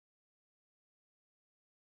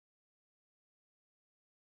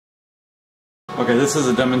Okay, this is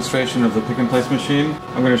a demonstration of the pick and place machine.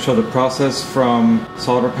 I'm going to show the process from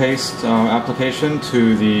solder paste application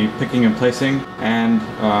to the picking and placing and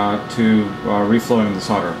to reflowing the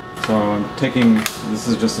solder. So I'm taking, this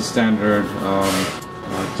is just a standard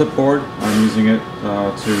clipboard. I'm using it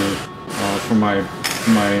for my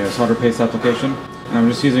solder paste application. And I'm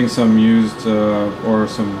just using some used or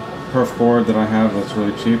some perf board that I have that's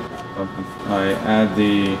really cheap. I add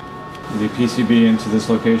the PCB into this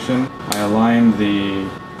location. I align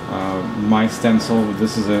my stencil.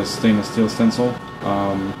 This is a stainless steel stencil,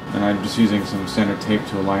 and I'm just using some standard tape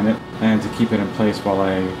to align it and to keep it in place while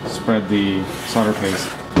I spread the solder paste.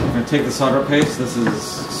 I'm going to take the solder paste. This is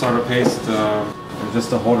solder paste,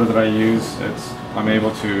 just a holder that I use. I'm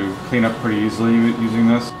able to clean up pretty easily using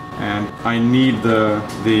this, and I knead the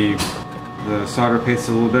solder paste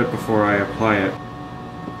a little bit before I apply it.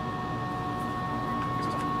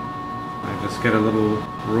 Just get a little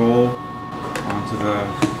roll onto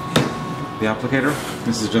the applicator.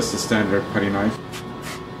 This is just a standard putty knife.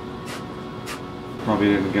 Probably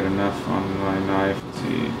didn't get enough on my knife. Let's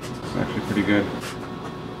see, it's actually pretty good.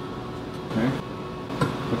 Okay.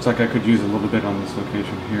 Looks like I could use a little bit on this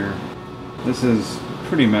location here. This is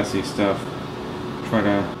pretty messy stuff. I'm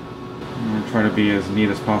gonna try to be as neat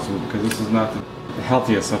as possible because this is not the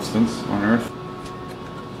healthiest substance on earth.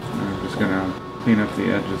 I'm just gonna clean up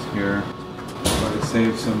the edges here. Try to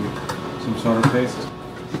save some solder paste.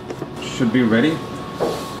 Should be ready.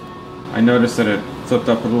 I noticed that it flipped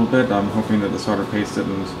up a little bit. I'm hoping that the solder paste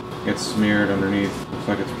didn't get smeared underneath. Looks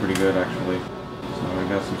like it's pretty good actually. So I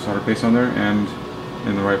got some solder paste on there and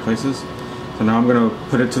in the right places. So now I'm going to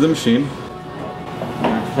put it to the machine. I'm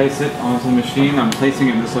going to place it onto the machine. I'm placing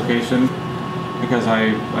it in this location because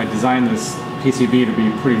I designed this PCB to be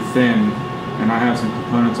pretty thin, and I have some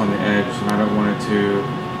components on the edge and I don't want it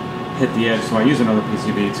to hit the edge, so I use another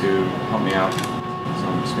PCB to help me out. So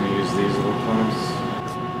I'm just going to use these little plugs.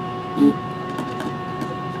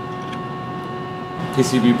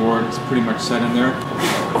 PCB board is pretty much set in there.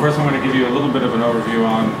 First I'm going to give you a little bit of an overview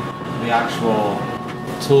on the actual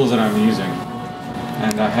tools that I'm using.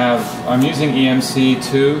 And I'm using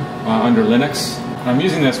EMC2 under Linux. And I'm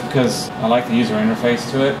using this because I like the user interface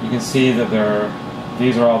to it. You can see that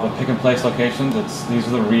these are all the pick and place locations. These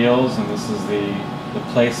are the reels, and this is the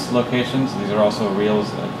place locations. These are also reels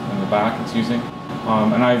in the back it's using.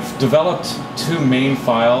 And I've developed two main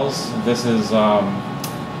files. This is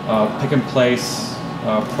pick and place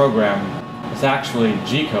program. It's actually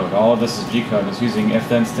Gcode. All of this is Gcode. It's using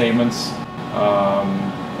if-then statements.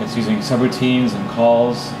 It's using subroutines and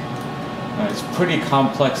calls. It's pretty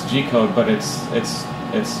complex Gcode, but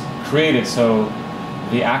it's created so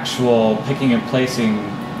the actual picking and placing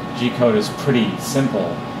Gcode is pretty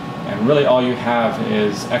simple. And really all you have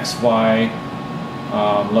is XY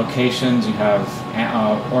locations. You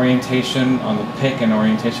have orientation on the pick and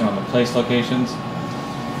orientation on the place locations.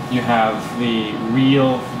 You have the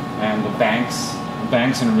reel and the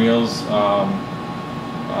banks and reels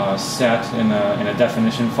set in a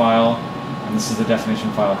definition file. And this is the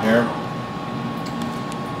definition file here.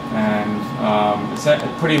 And it's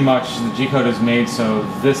pretty much the Gcode is made so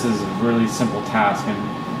this is a really simple task.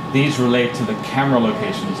 And these relate to the camera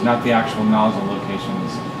locations, not the actual nozzle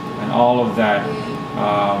locations. And all of that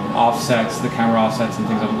offsets, the camera offsets and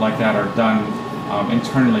things like that are done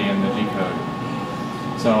internally in the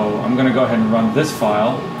Gcode. So I'm going to go ahead and run this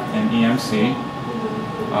file in EMC.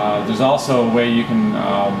 There's also a way you can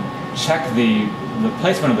check the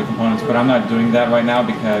placement of the components, but I'm not doing that right now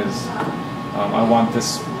because I want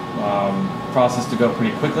this process to go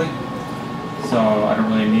pretty quickly. So I don't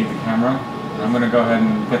really need the camera. I'm going to go ahead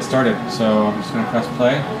and get started. So I'm just going to press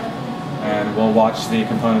play and we'll watch the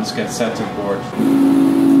components get set to the board.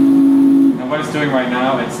 And what it's doing right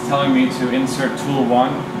now, it's telling me to insert tool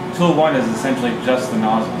 1. Tool 1 is essentially just the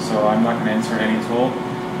nozzle, so I'm not going to insert any tool.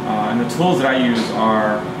 And the tools that I use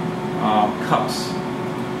are cups.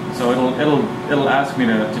 So it'll ask me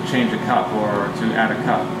to change a cup or to add a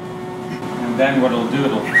cup. And then what it'll do,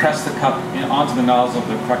 it'll press the cup onto the nozzle at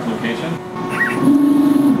the correct location.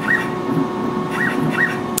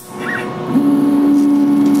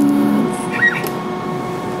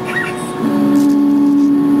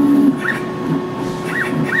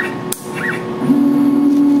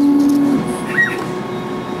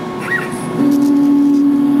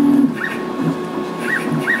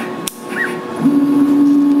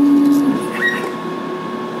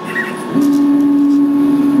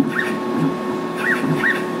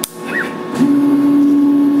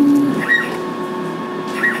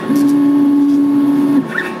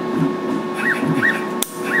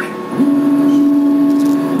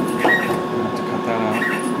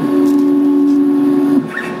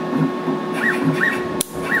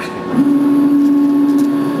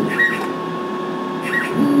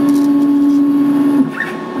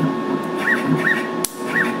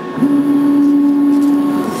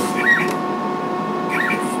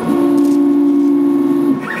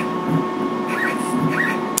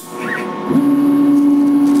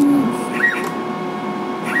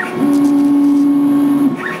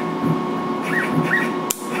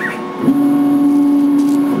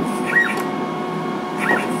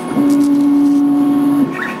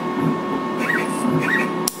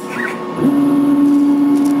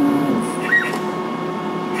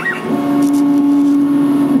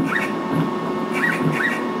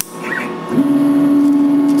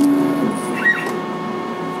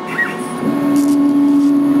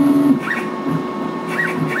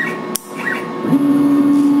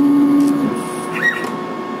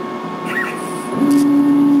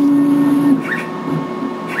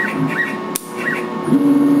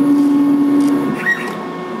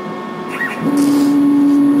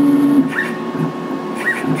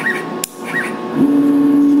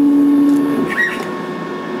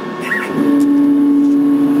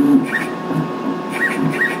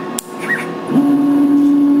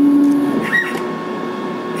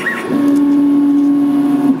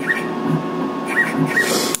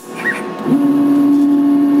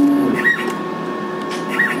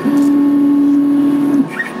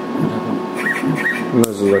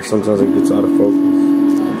 is like sometimes it gets out of focus.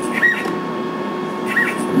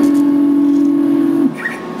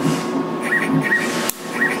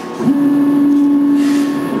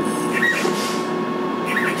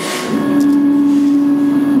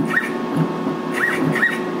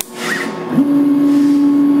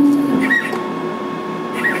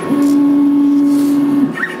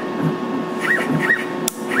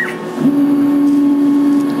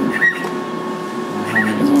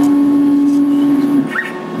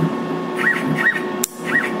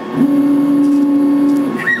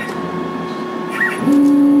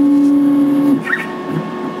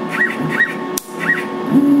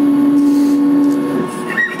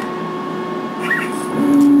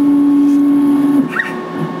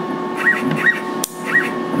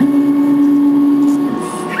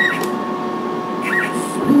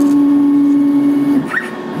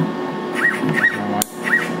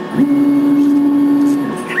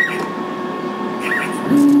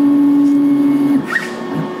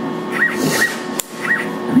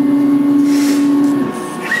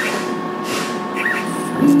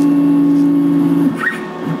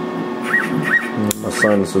 My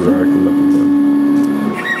sinuses are acting up again.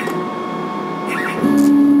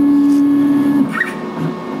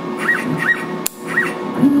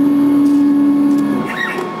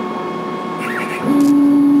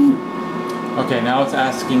 Okay, now it's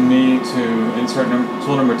asking me to insert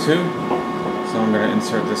tool number 2. So I'm going to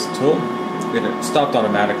insert this tool. It stopped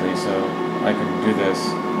automatically, so I can do this.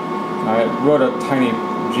 I wrote a tiny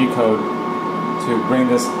Gcode to bring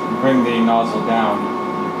the nozzle down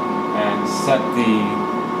and set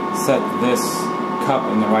this cup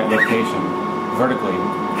in the right location vertically.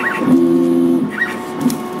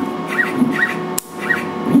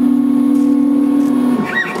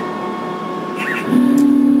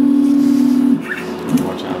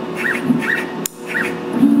 Watch out.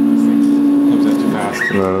 Comes up too fast.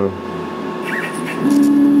 No.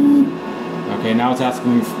 Okay, now it's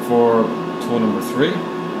asking me for tool number 3. I'm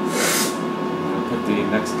going to put the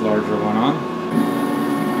next larger one on.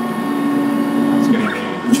 It's getting the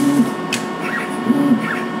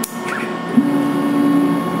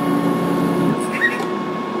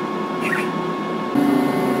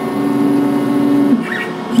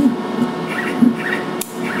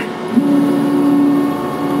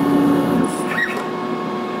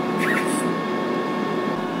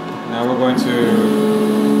Now we're going to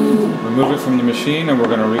remove it from the machine and we're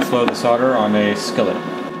going to reflow the solder on a skillet.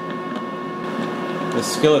 The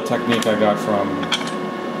skillet technique I got from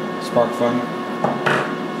SparkFun.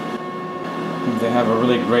 They have a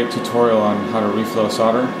really great tutorial on how to reflow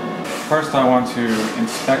solder. First I want to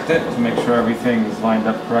inspect it to make sure everything is lined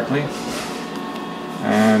up correctly.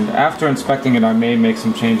 And after inspecting it I may make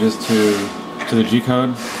some changes to the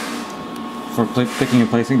Gcode for picking and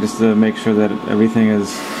placing, just to make sure that everything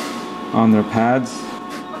is on their pads.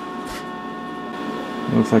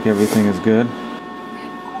 It looks like everything is good. You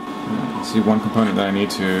can see one component that I need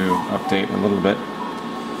to update a little bit.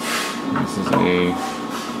 This is a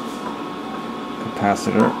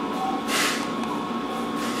capacitor.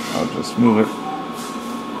 I'll just move it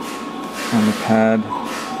on the pad.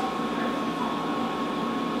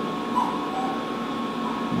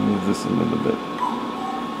 Move this a little bit.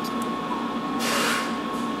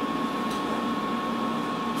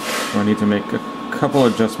 So I need to make a couple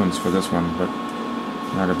adjustments for this one, but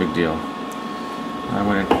not a big deal.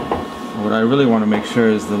 What I really want to make sure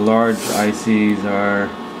is the large ICs are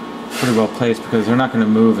pretty well placed, because they're not going to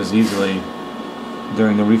move as easily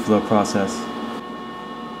during the reflow process.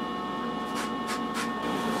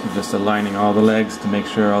 So just aligning all the legs to make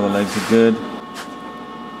sure all the legs are good.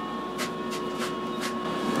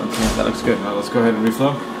 Okay, that looks good. Now let's go ahead and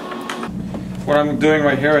reflow. What I'm doing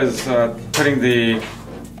right here is putting the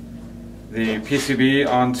PCB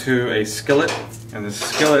onto a skillet, and the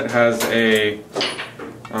skillet has a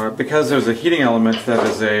because there's a heating element that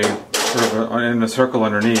is a sort of in a circle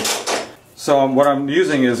underneath. So what I'm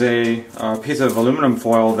using is a piece of aluminum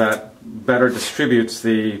foil that better distributes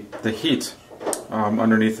the heat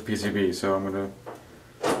underneath the PCB. So I'm going to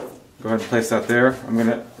go ahead and place that there. I'm going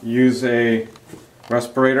to use a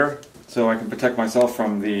respirator so I can protect myself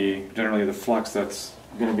from generally the flux that's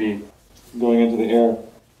going to be going into the air.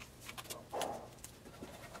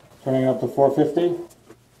 Turning it up to 450,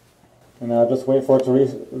 and now just wait for it to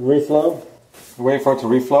reflow. Wait for it to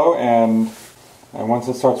reflow, and once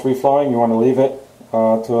it starts reflowing, you want to leave it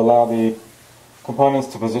to allow the components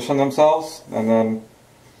to position themselves, and then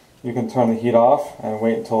you can turn the heat off and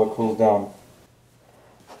wait until it cools down.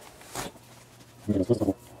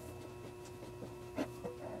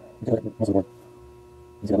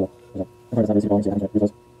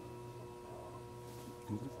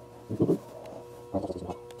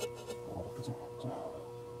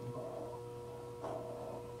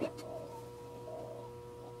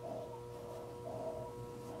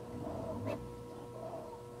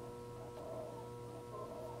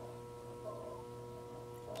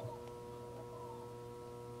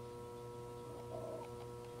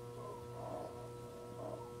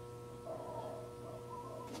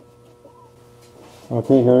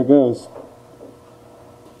 Okay, here it goes.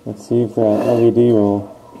 Let's see if that LED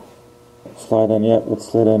will slide in. Yep, it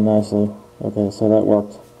slid in nicely. Okay, so that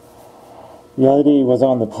worked. The LED was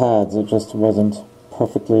on the pads, it just wasn't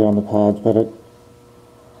perfectly on the pads, but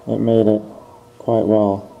it made it quite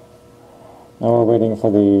well. Now we're waiting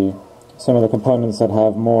for some of the components that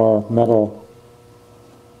have more metal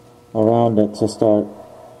around it to start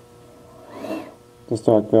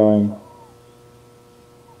going,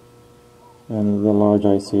 and the large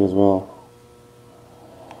IC as well.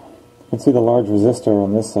 You can see the large resistor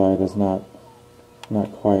on this side is not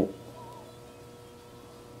quite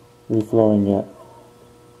reflowing yet.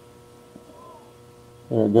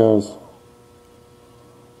 There it goes.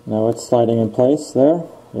 Now it's sliding in place there.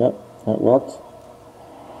 Yep, that worked.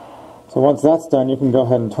 So once that's done, you can go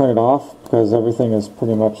ahead and turn it off because everything is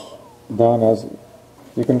pretty much done. As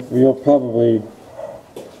you'll probably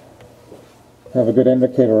have a good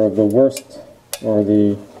indicator of the worst, or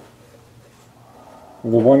the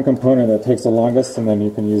one component that takes the longest, and then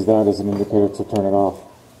you can use that as an indicator to turn it off.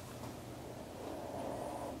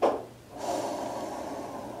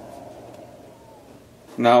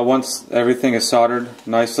 Now once everything is soldered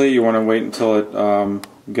nicely, you want to wait until it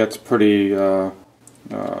gets pretty, you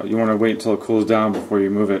want to wait until it cools down before you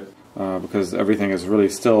move it, because everything is really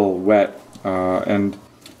still wet, and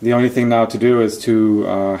the only thing now to do is to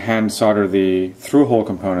hand solder the through-hole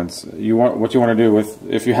components. What you want to do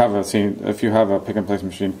if you have a pick and place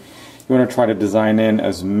machine, you want to try to design in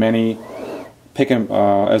as many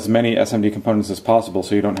SMD components as possible,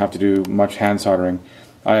 so you don't have to do much hand soldering.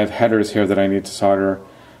 I have headers here that I need to solder.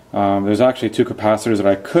 There's actually 2 capacitors that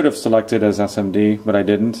I could have selected as SMD, but I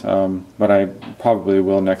didn't. But I probably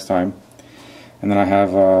will next time. And then I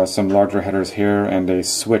have some larger headers here and a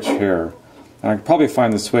switch here. And I could probably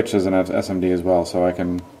find the switch as an SMD as well, so I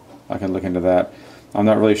can look into that. I'm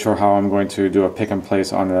not really sure how I'm going to do a pick and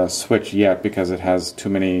place on a switch yet because it has too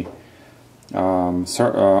many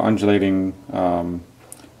undulating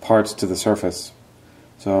parts to the surface.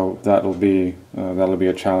 So that'll be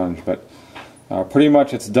a challenge. But pretty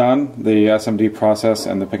much it's done. The SMD process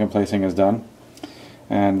and the pick and placing is done.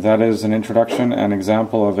 And that is an introduction and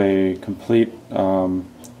example of a complete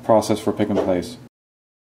process for pick and place.